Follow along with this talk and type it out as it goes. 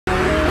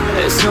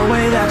There's no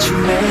way that you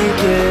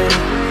make it,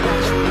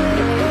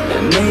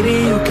 and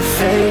maybe you can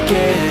fake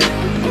it,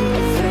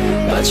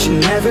 but you're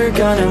never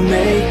gonna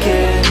make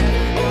it.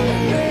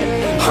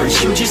 Aren't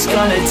you just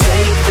gonna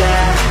take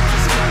that?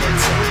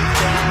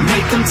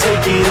 Make them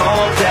take it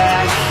all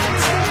back.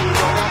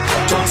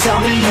 Don't tell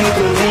me you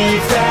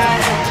believe that.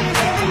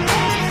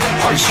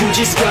 Aren't you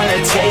just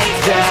gonna take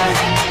that?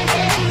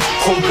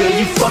 Or will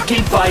you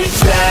fucking fight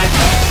back?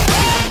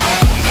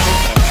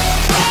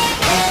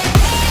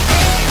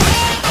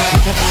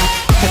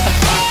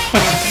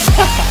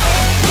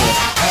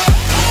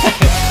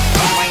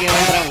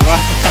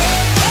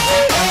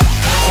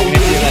 Or will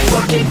you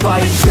fucking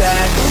fight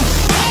back?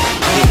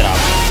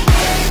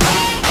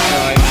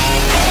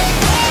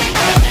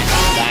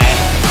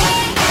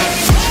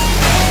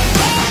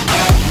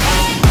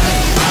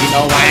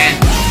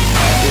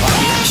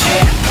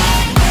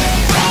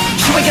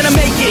 You ain't gonna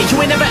make it, you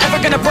ain't never ever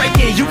gonna break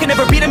it. You can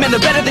never beat them and they're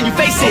better than you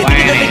face it.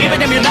 Thinking that they give a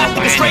damn, you're not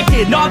fucking straight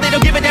kid. No, they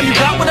don't give a damn, you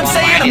got what I'm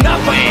saying? I'm not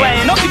fucking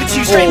playing, I'll give it to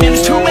you straight, man.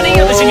 There's too many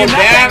others and you're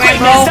not that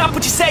great, man. Stop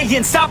what you're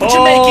saying, stop what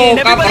you're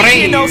making. Everybody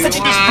here knows that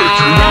you just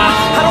freaking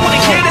out. I don't wanna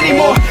hear it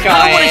anymore, I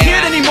don't wanna hear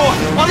it anymore.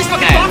 All these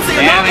fucking thoughts, they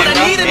are not what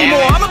I need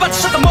anymore. I'm about to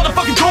shut the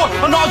motherfucking door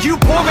on all you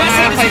poor ass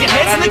haters with your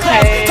heads in the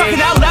clouds. Talking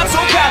out loud so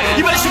proud,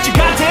 you better shut your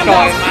goddamn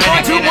mouth. Before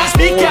I do one,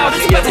 speak out,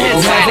 it's about to hit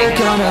inside.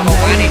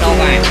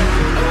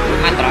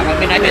 Anh trói con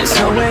bên đây bên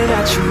trói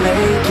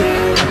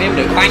em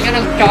được bánh nó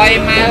cho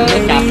em mà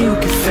chậm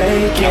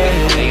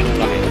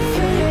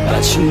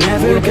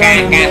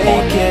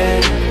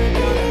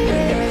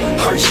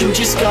Aren't you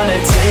just gonna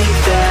take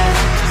that?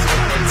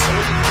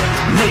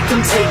 Make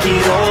them take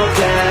it all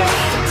back.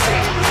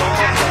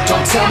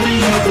 Don't tell me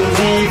you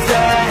believe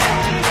that.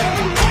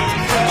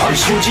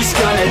 Aren't you just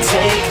gonna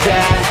take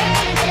that?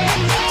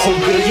 Or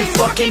will you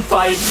fucking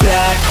fight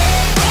back?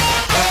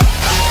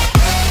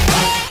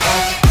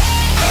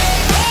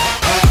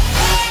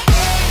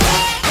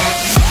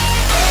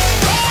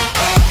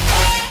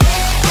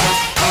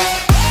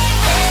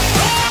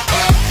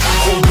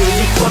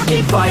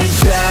 Fight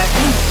back.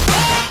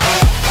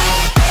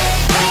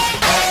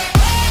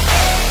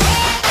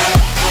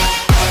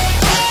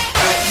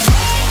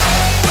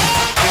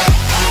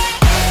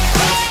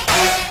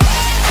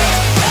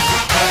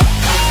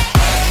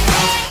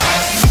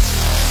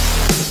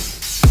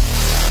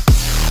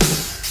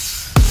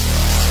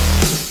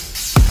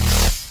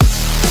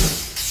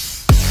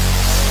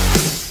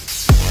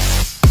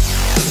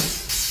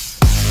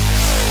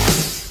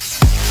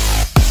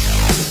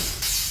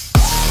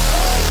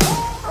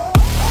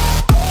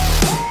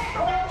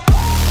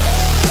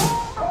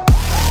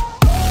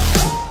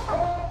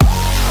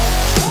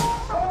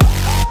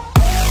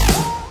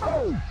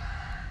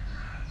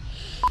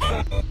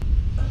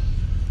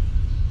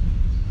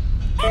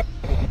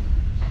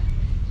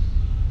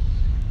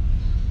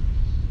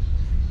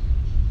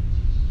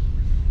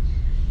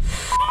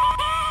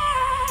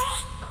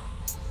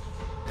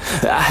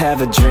 I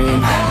have a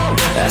dream,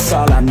 that's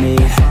all I need.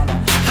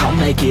 I'll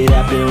make it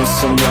happen with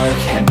some work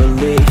and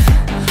belief.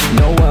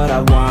 Know what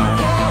I want,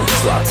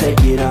 so I'll take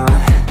it on.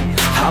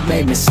 I've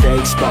made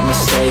mistakes, but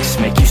mistakes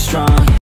make you strong.